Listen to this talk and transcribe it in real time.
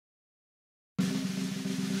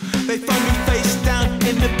They find me face down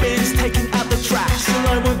in the bins, taking out the trash. And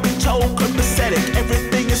I won't be told, copacetic,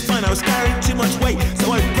 everything is fine. I was carrying too much weight,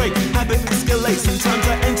 so I break, habit escalates. Sometimes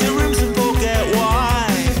I enter rooms and forget why.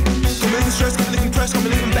 Completely stressed, completely pressed,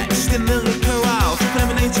 completely vexed in the liquor aisle. Tripping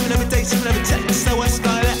over names, tripping over dates, tripping over texts, so I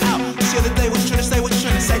style it out. Just the other day, what you trying to say, what you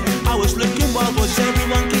trying to say? I was looking wild, was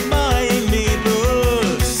everyone keep buying me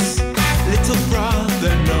books? Little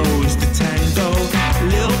brother knows the tango,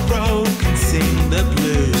 little bro can sing the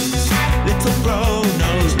blues. Little bro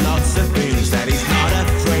knows lots of things that he's not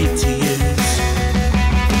afraid to use.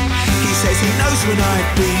 He says he knows when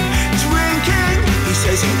I've been drinking. He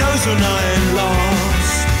says he knows when I am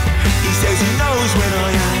lost. He says he knows when I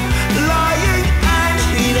am lying, and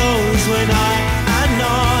he knows when I am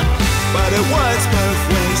not. But it works both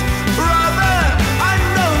ways. Brother, I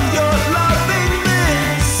know you're loving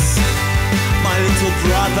this. My little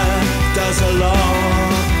brother does a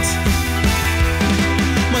lot.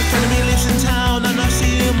 My friend of me lives in town, and I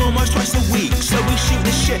see him almost twice a week. So we shoot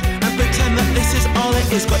the shit and pretend that this is all it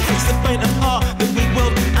is. God hates the faint of heart, the weak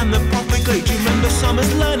willed and the prophet. Do you remember summers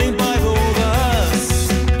learning Bible verse?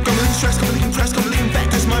 Completely stressed, completely compressed, completely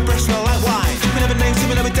infected. Cause my breasts smell like wine. Tripping over names,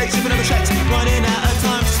 tripping over dates, tripping over checks. Running out of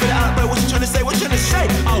time to spit it out, but what you trying to say, what you trying to say?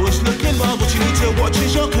 I was looking wild, what you need to watch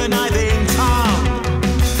is your conniving tongue.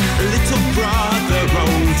 Little brother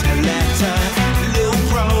wrote a letter, little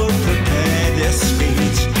bro prepared a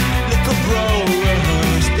speech. Little bro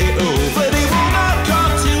rehearsed it all, but he will not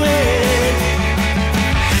come to it.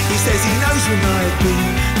 He says he knows when I've been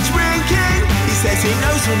drinking. He says he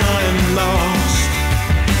knows when I am lost.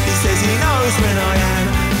 He says he knows when I am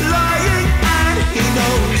lying, and he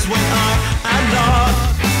knows when I am not.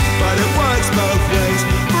 But it works both ways.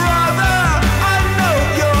 Brother, I know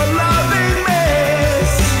you're loving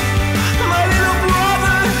this. My little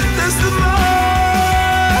brother does the most.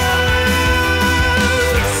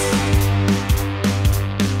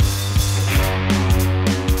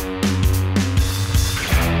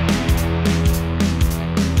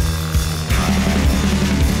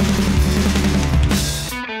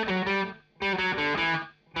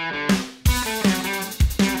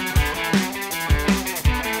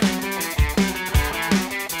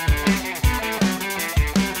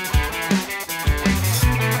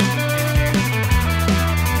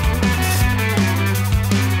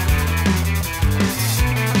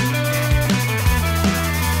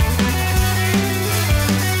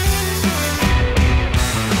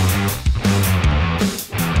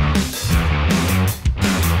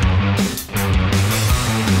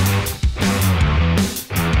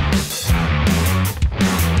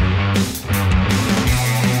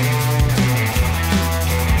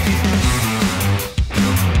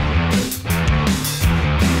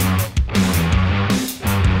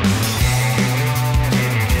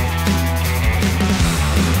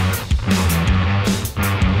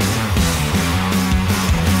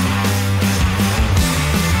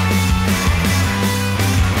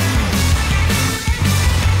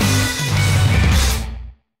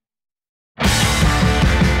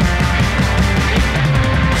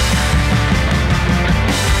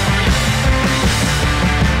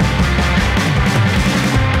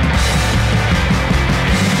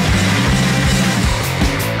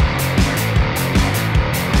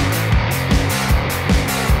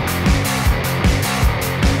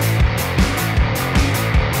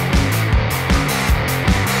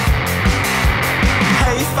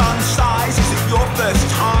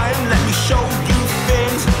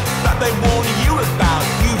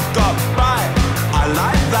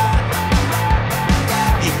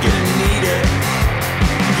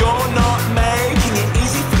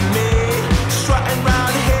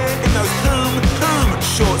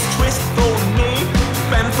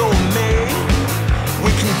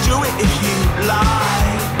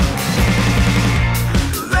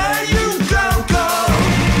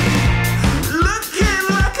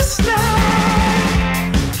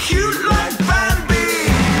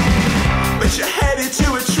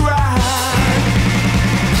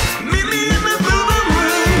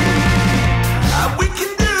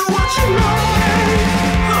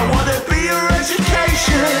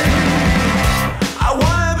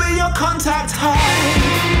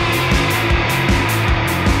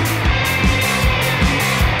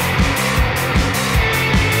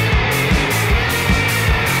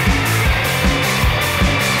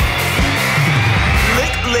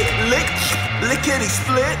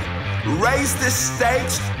 lickety-split, raise the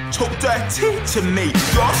stakes, talk dirty to me.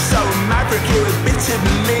 You're so maverick, you're a bit of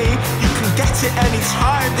me. You can get it any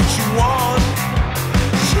time that you want.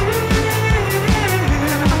 Chills,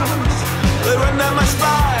 they run down my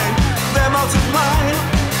spine, they're multiplying.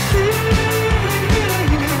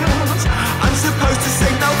 Feels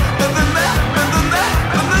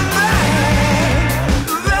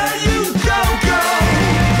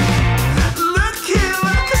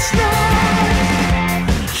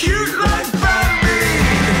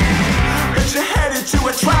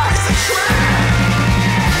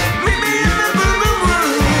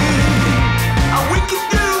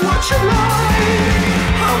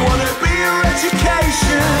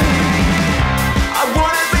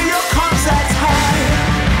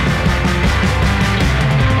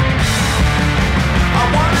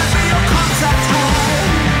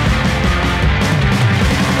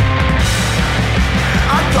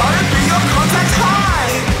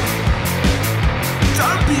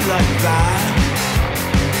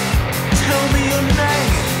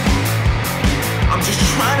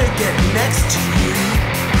get next to you.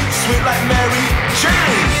 Sweet like Mary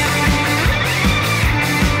Jane.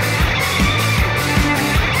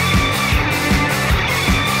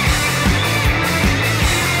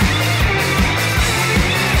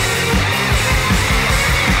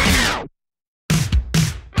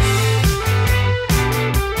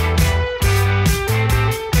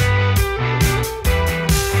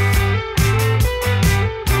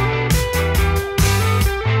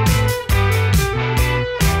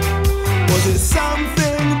 Was it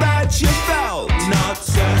something that you felt? Not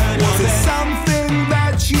certain. Was it something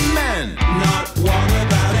that you meant? Not one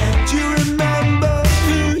about it. Do you remember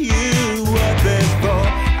who you were before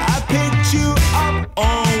I picked you up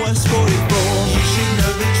on West 44? You should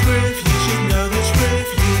know the truth. You should know the truth.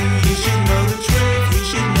 You should know the truth. You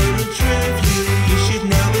should know the truth. You should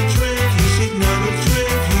know the truth. You should know the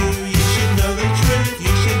truth. You should know the truth.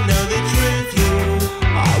 You should know the truth.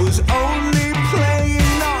 I was only playing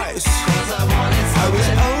nice. I was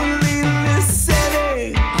only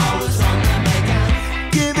listening. I was on the makeup.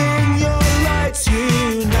 Giving your light to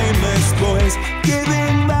nameless boys.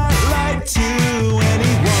 Giving that light to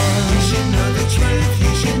anyone. You should know the truth.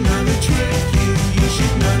 You should know the truth. You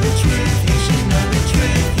should know the truth. You should know the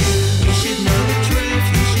truth. You should know the truth.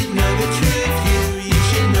 You should know the truth. You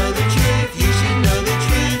should know the truth. You should know the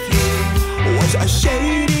truth. Was I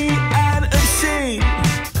shady and obscene?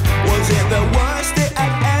 Was it the worst it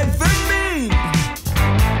had ever been?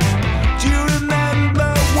 Do you remember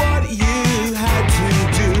what you had to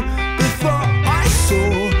do before I saw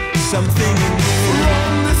something in you?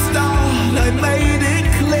 From the start I made it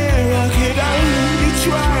clear I could only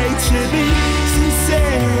try to be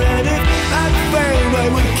sincere, and if that failed I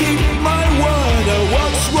would keep my word. Oh,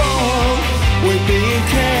 what's wrong with being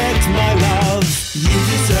kept, my love? You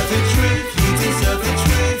deserve the truth. You deserve the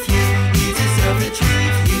truth. You deserve the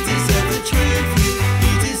truth. You deserve the truth. You deserve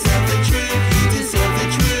the truth. You deserve the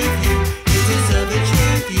truth. You deserve the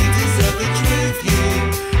truth. You deserve the truth.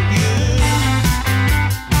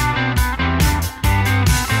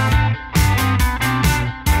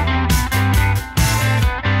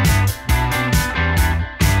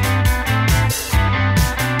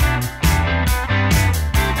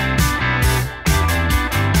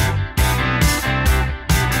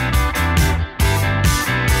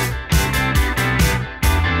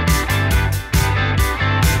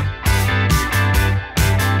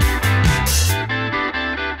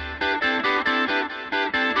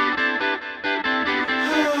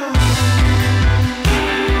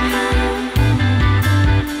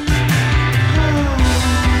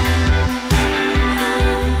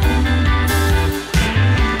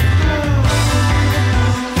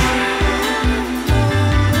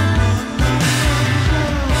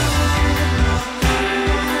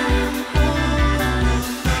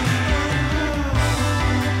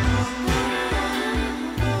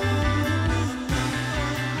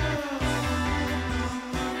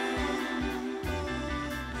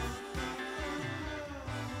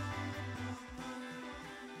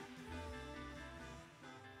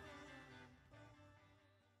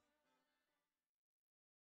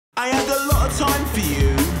 I had a lot of time for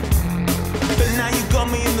you, but now you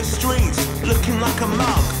got me in the streets, looking like a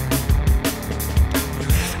mug.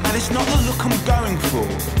 And it's not the look I'm going for.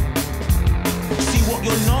 See, what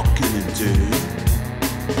you're not gonna do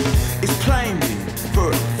is play me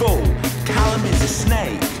for a fool. Callum is a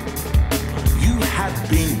snake. You have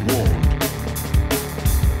been warned.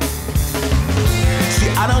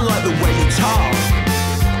 See, I don't like the way you talk.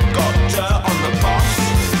 Got dirt on the boss.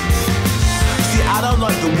 See, I don't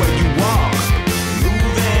like the way you walk.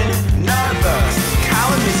 Moving, nervous.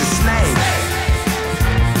 Callum is a snake.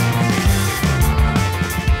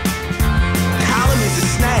 Callum is a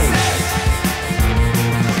snake.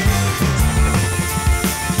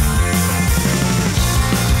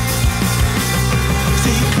 So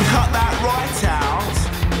you can cut that right out.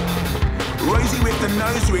 Rosie with the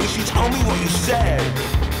nose ring, she told me what you said.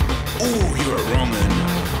 Ooh, you're a wrong un.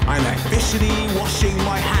 I'm officially washing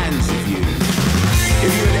my hands of you. If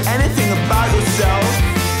you had anything about yourself,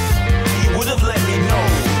 you would have let me know.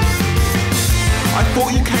 I thought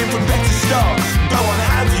you came from better stock. Go on,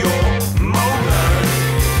 have your moment.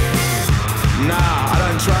 Nah, I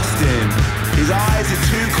don't trust him. His eyes are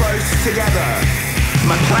too close together.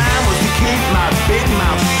 My plan was to keep my big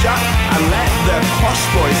mouth shut and let the posh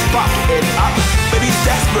boys fuck it up. But he's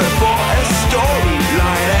desperate for a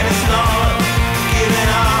storyline and it's not giving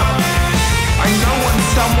up. I know when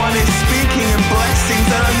someone is speaking in blessings,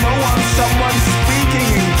 and I know when someone's speaking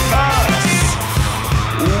in curse.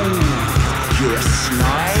 Ooh, you're a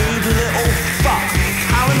snide little fuck.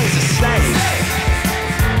 Callum is a snake.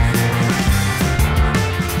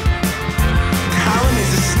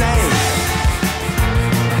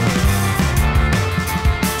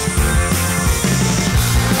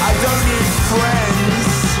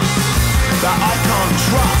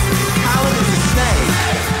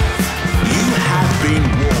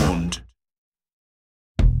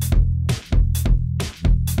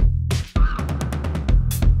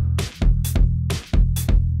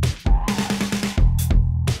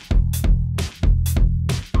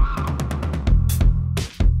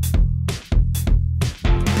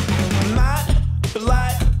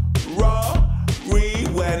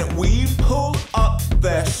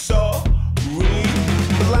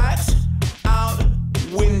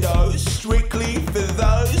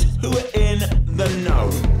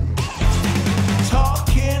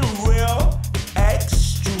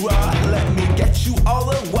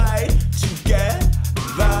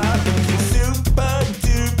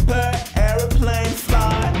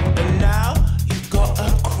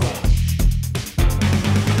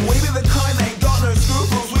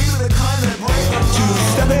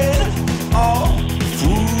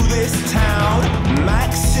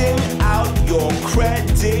 your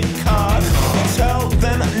credit card. You tell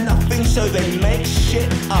them nothing, so they make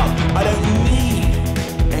shit up. I don't need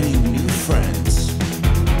any new friends.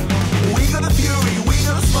 We got the fury, we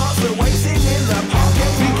got the smarts, we're waiting in the pocket.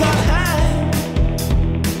 We can't hang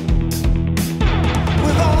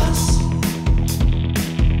with us.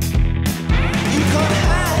 You can't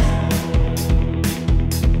hang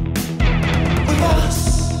with us.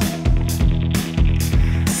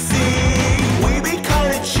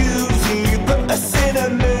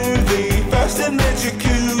 In the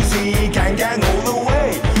jacuzzi, gang gang all the way.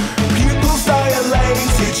 Pupils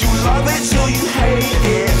dilated, you love it till you hate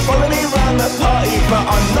it. Follow me round the party, but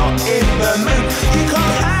I'm not in the mood. You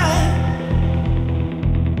can't hang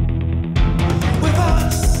with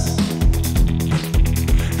us.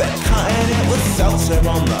 They're cutting it with seltzer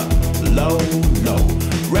on the low.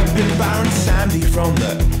 Repping Baron Sandy from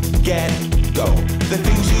the get-go. The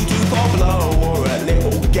things you do for blow or a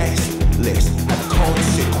little guest list have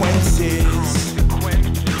consequences.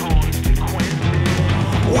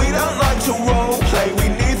 We don't like to role play, we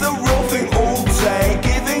need the real thing all day.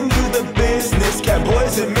 Giving you the business, get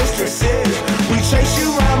boys and mistresses. We chase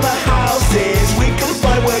you around the houses, we can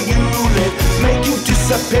find where you live. Make you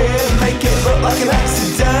disappear, make it look like an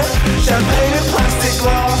accident. Champagne and plastic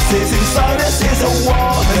glasses, inside us is a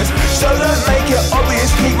wildness. So don't make it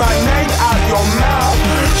obvious, keep my name out your mouth.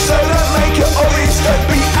 So don't make it obvious, don't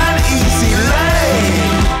be an easy lane.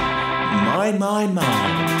 My,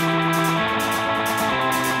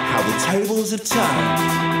 how the tables have turned.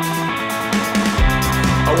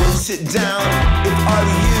 I wouldn't sit down if I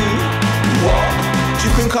were you. What? Do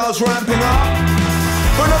you think I was ramping up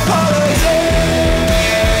for an apology?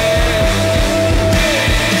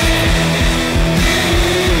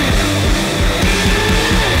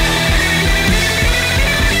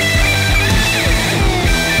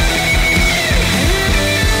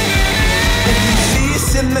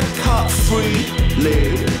 In the cut freely,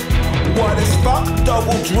 what is fuck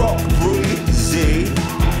double drop breezy.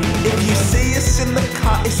 If you see us in the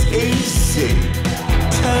cut, it's easy.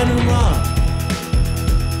 Turn and run.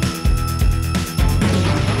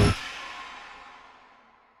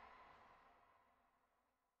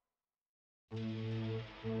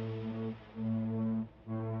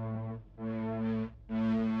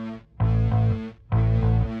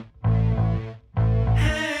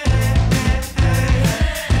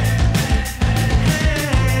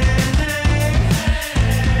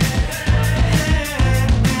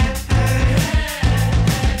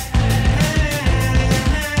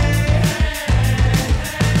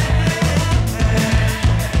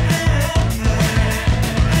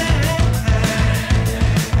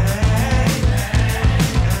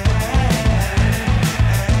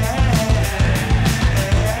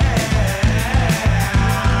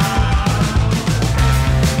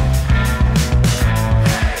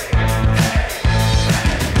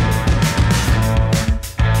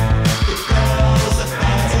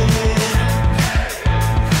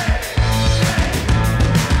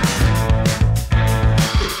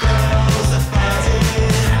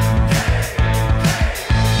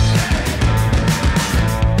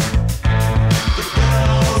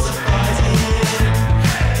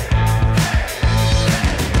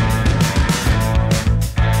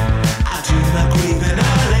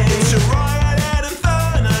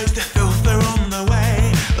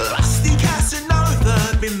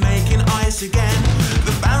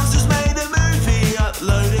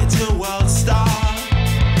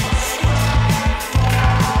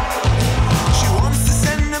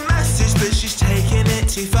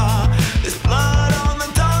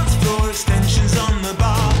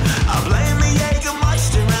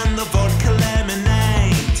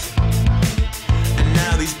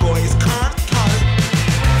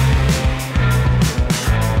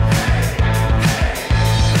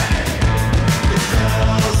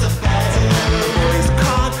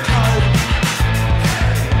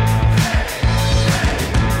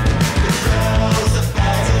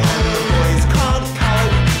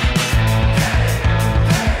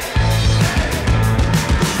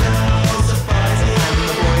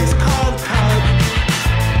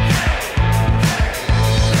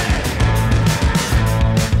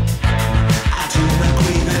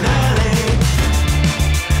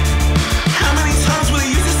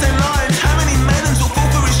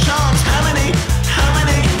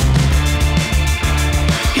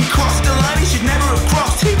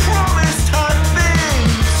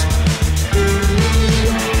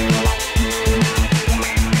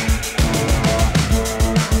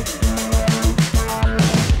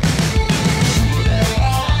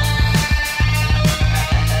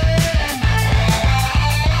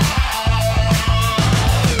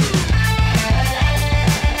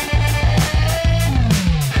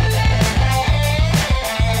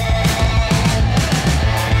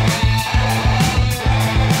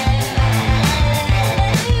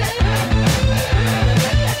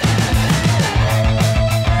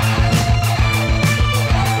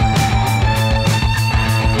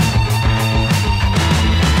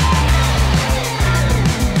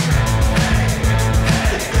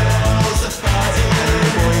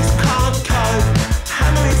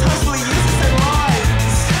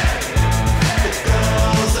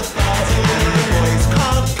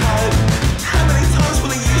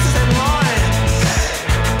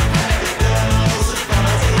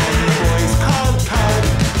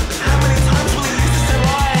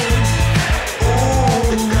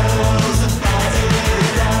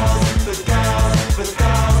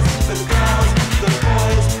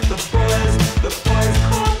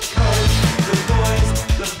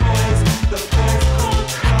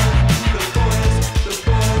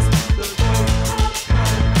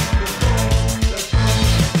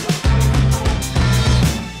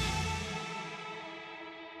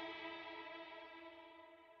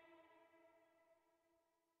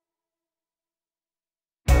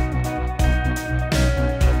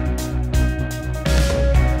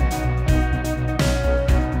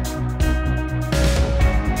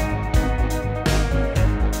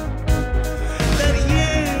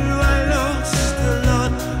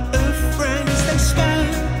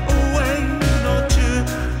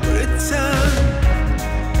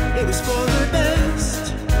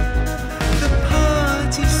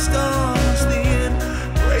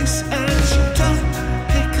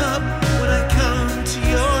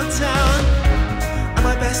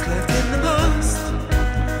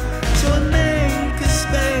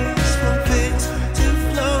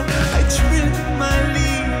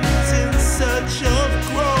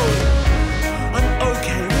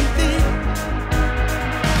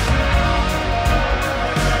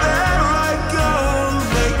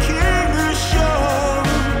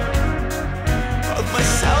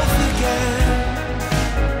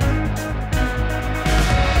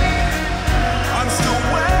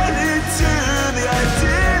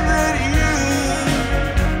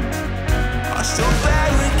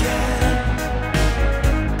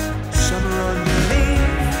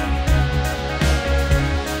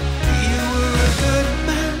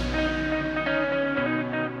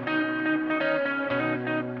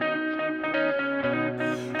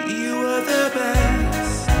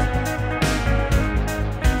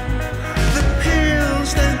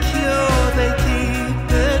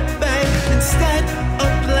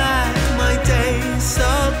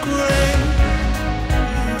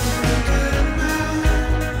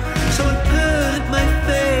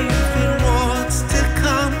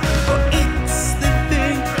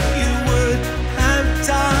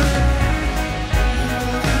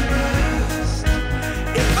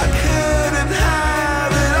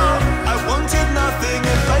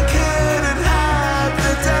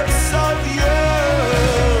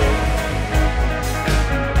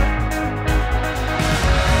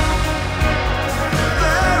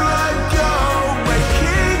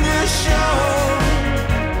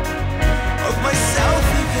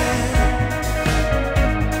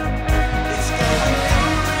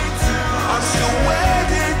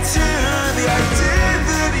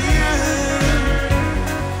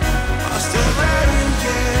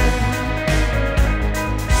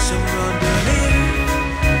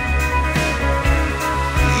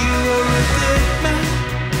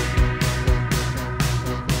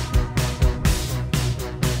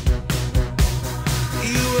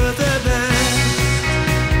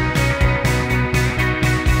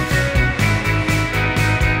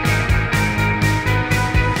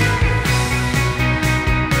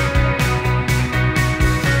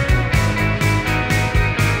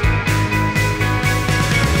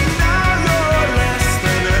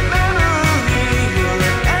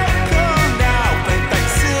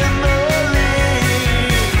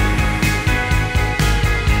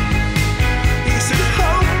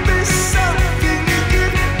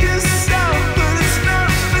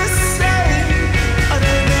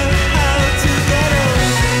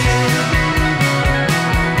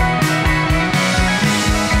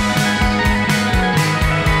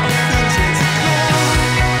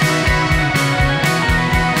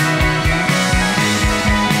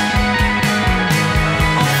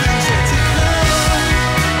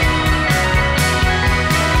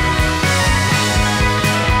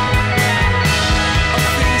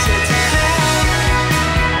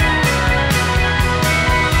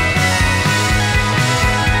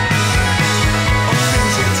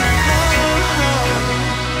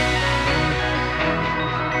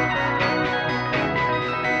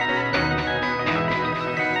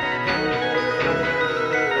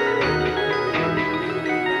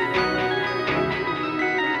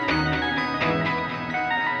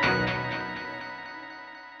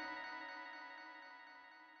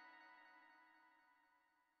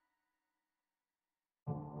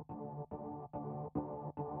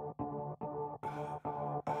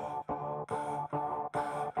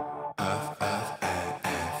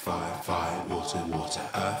 water,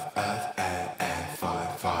 earth, earth, air, air, fire,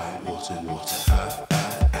 fire, water, water, earth,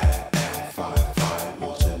 earth, air, air, fire, fire,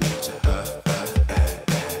 water, water, earth, earth, air,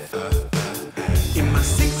 air, earth, earth, air. In my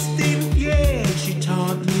 16th year, she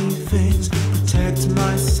taught me things. Protect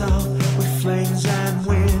myself with flames and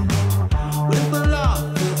wind. With a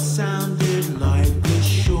laugh that sounded like the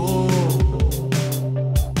shore.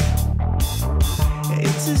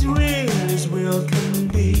 It's as real can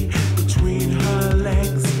be. Between her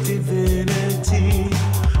legs, divinity.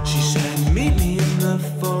 She said, meet me in the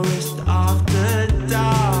forest after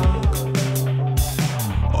dark.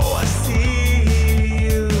 Oh, I see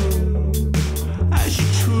you as you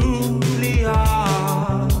truly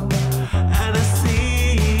are, and I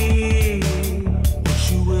see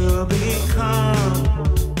what you will become.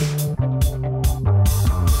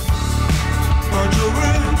 Find your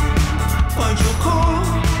root, find your core,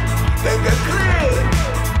 then get clear.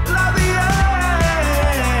 Love the air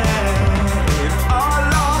in our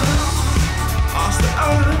lives. Ask the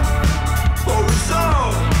earth for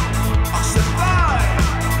resolve. I survive.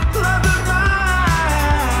 Love the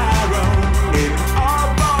marrow in our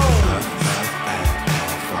bones.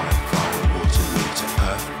 Fire, fire, water, water,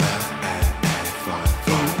 earth, earth, air, air, fire,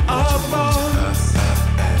 fire, Our water, water, bones. earth, earth,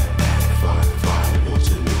 air, air, fire, fire,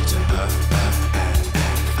 water, water, earth, earth, air, air,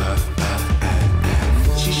 earth, earth,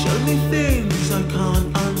 air. She showed me things I can't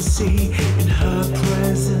unsee. In her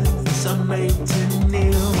presence, I'm made to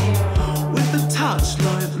kneel. With a touch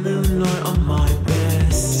like moonlight on my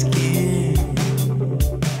bare skin.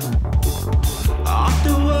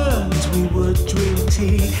 Afterwards, we would drink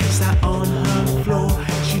tea. Sat on her floor,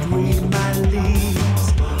 she'd read my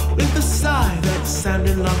leaves. With a sigh that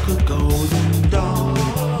sounded like a golden dawn.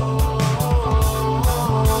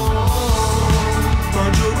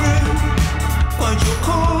 Find your root, find your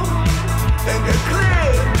core, then get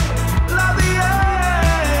clear. Love the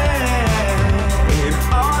air in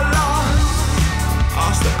our lives.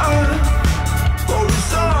 Ask the earth for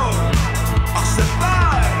resolve. I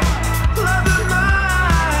survive. Love the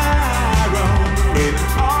marrow in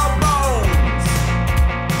our bones.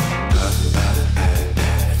 Earth, earth, air,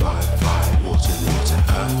 air, fire, fire, water, water,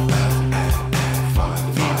 earth, earth, air, air, fire,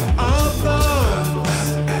 fire, Our water, water, bones.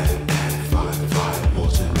 earth, earth, air, air, fire, fire,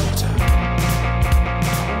 water, water.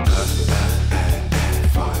 Earth, earth, air, air,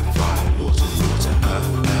 fire, fire, water, water, earth,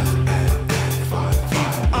 earth, air, air, fire,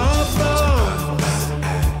 fire, Our water, water, bones. earth,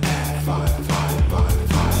 earth, air, air, fire, fire, fire, fire.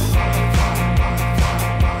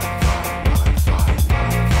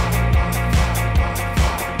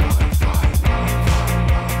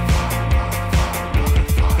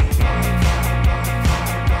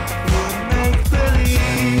 We make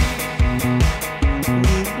believe.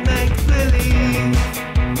 We make believe.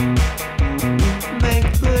 We make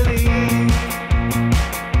believe.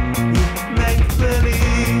 We make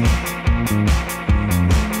believe.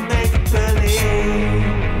 We make believe.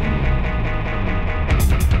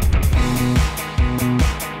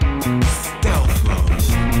 Stealth mode.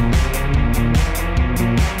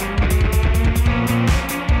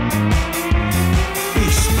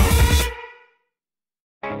 Beast mode.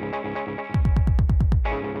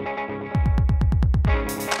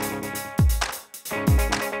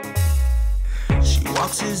 She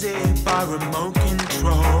walks as if by remote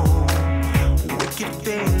control. Wicked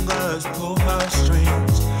fingers pull her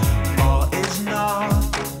strings. All is not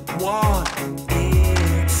what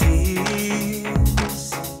it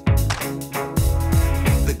seems.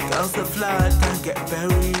 The girls that flirt don't get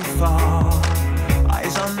very far.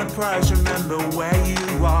 Eyes on the prize, remember where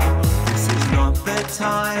you are. This is not the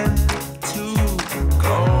time to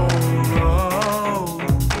go.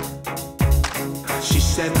 She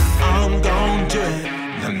said, I'm gon' do it,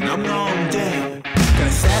 and I'm gon' do it.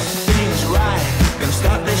 Gonna set things right, gonna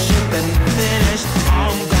start this ship and finish.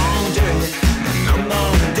 I'm gon' do it, and I'm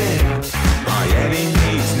gon' do it. By any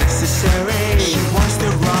means necessary. She wants to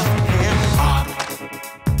rock him up.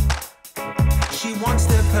 She wants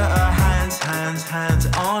to put her hands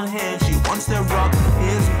on him. She wants to rock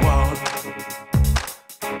his world.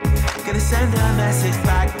 Gonna send a message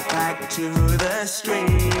back to the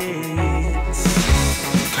streets.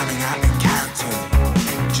 Coming out in character,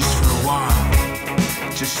 just for a while,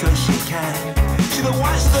 just so she can. She the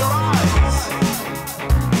whites of their eyes.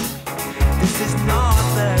 This is not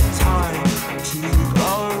the time to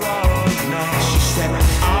go wrong, no. She said,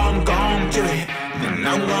 I'm gon' do it, and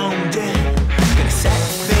I'm gon' do it. Gonna set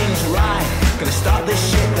things right, gonna start this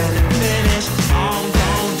shit and finish. I'm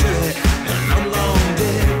gon' do it, and I'm gon' do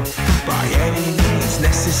it. By any means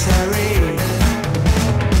necessary.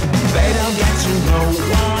 They don't get to know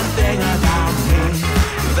one thing about me.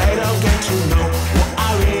 They don't get to know what I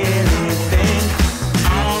really think.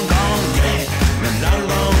 I'm gon'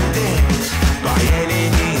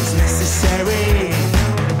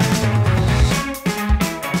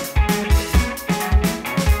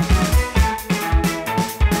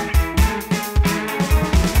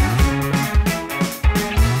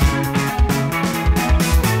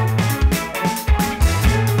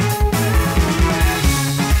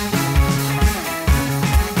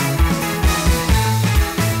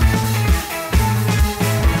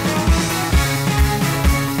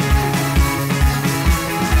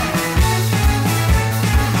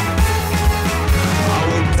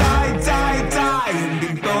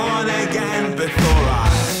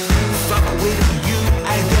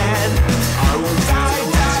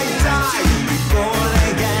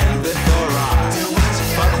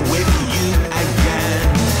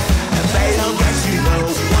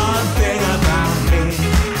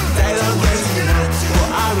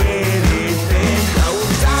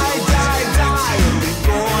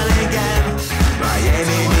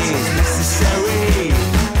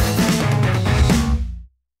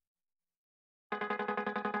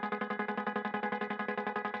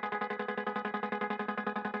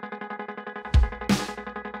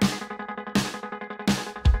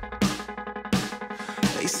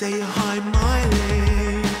 They say you're high mileage,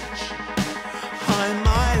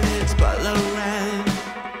 but low rent.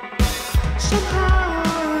 Somehow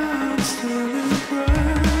I'm still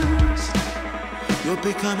impressed. You're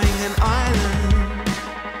becoming an island.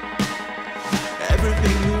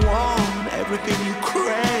 Everything you want, everything you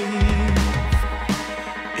crave,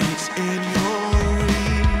 it's in your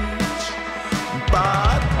reach.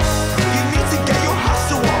 But you need to get your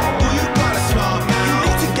hustle on. Oh, you gotta smart. You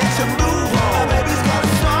need to get your move on. My baby's gotta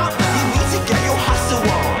smart. You need to get your hustle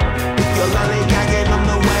on. If you're lollygagging on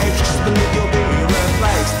the way, just believe you'll be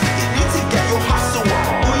replaced. You need to get your hustle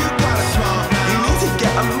on. Oh, you gotta smart. You need to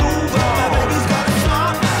get a move on. My baby's gotta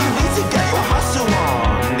smart. You need to get your hustle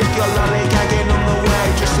on. If you're lollygagging on the way,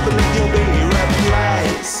 just believe you'll be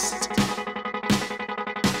replaced.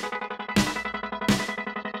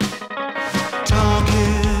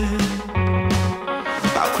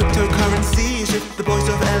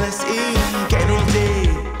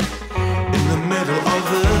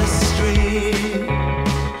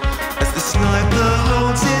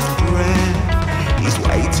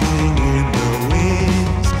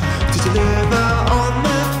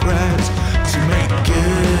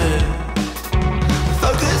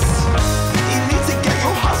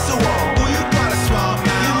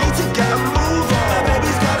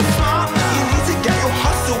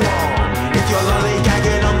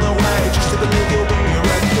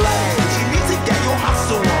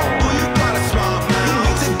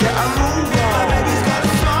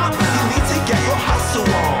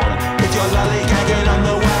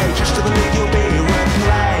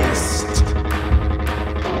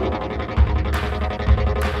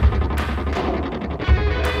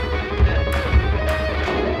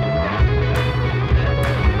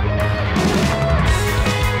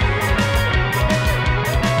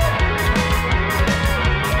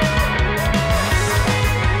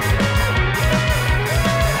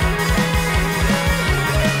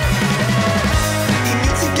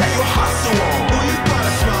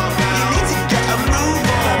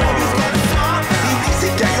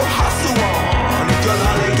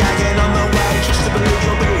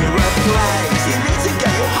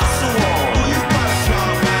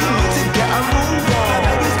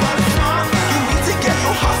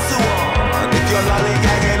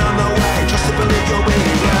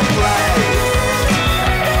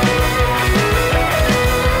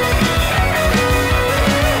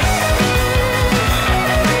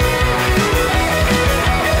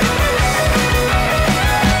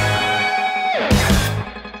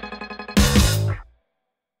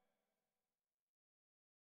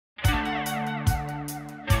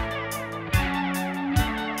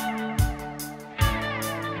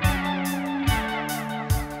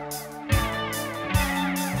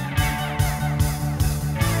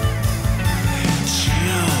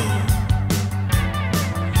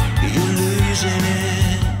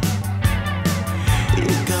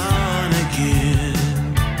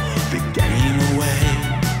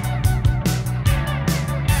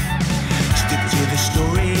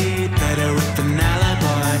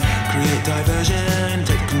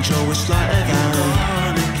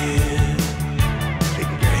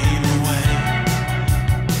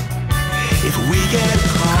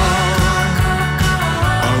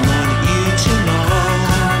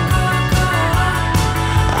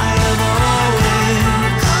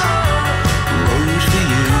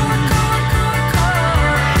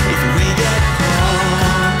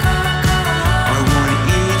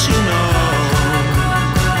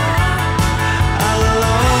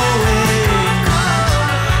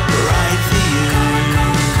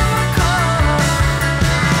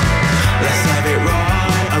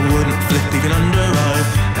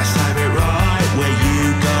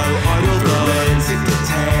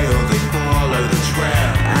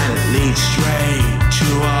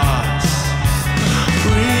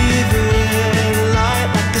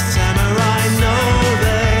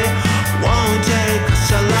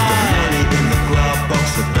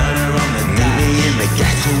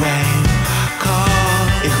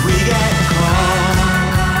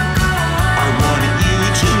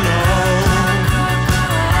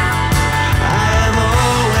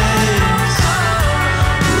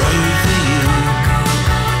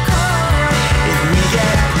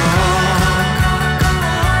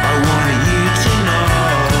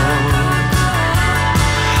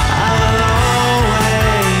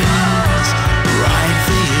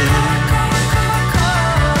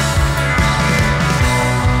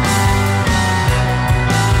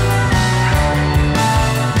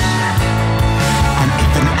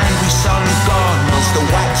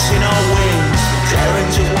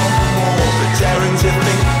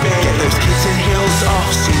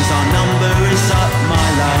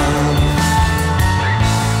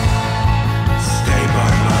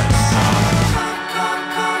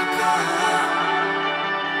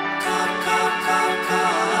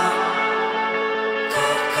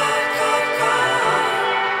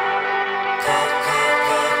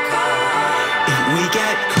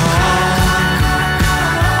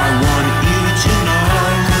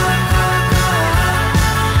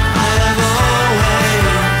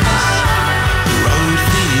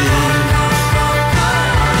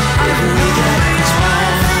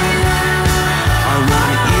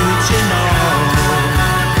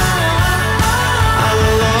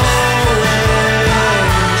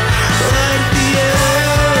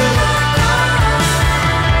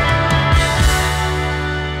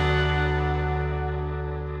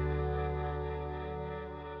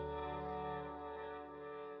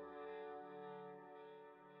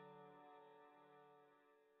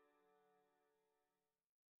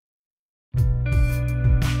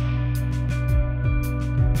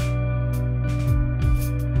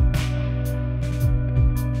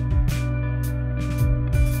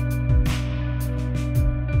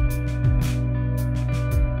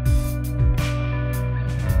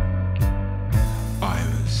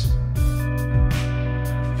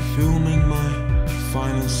 filming my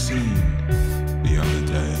final scene the other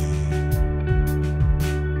day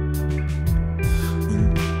when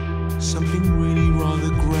something really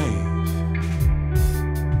rather grave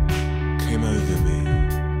came over me.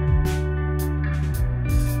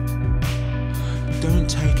 Don't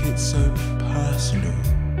take it so personal,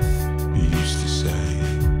 you used to say.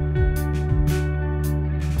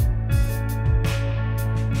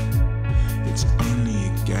 It's only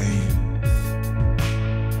a game.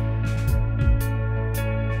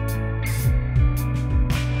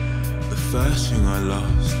 The first thing I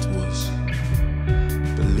lost was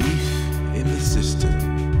belief in the system.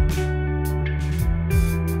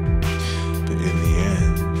 But in the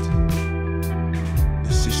end,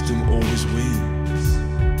 the system always wins.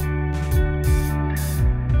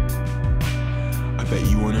 I bet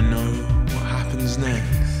you want to know what happens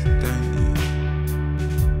next, don't you?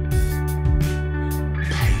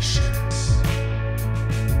 Patience.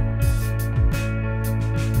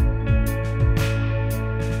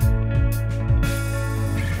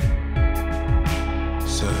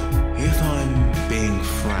 So, if I'm being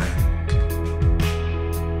frank,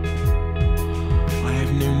 I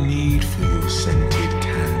have no need for your scented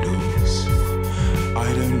candles. I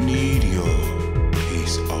don't need your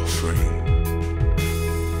peace offering.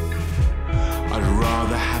 I'd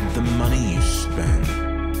rather have the money you spend.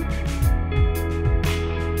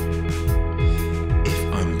 If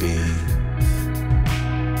I'm being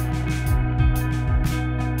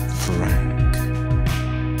frank.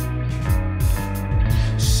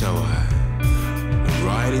 So I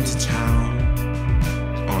ride into town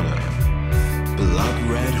on a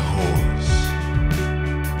blood-red horse,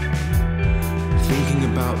 thinking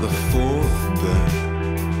about the thought that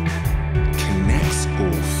connects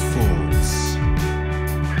all thoughts.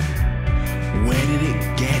 Where did it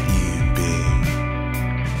get you, big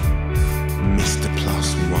Mr.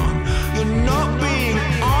 +1? You're not being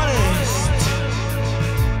honest.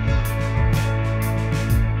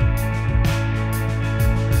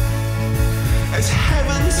 As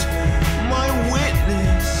heaven's my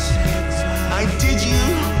witness, I did you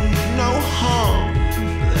no harm.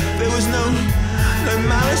 There was no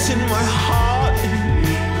malice in my heart,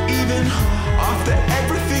 even after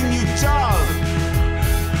everything you've done.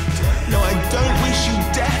 No, I don't wish you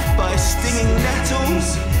death by stinging nettles.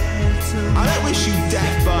 I don't wish you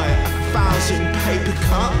death by 1,000 paper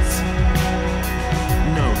cuts.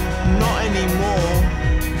 No, not anymore.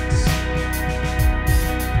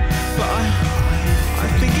 But I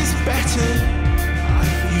think it's better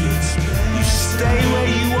you stay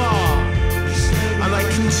where you are, and I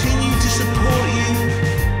continue to support you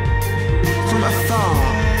from afar.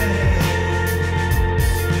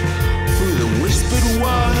 Through the whispered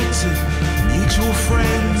words of mutual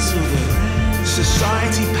friends, or the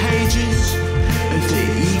society pages of the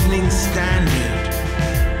Evening Standard.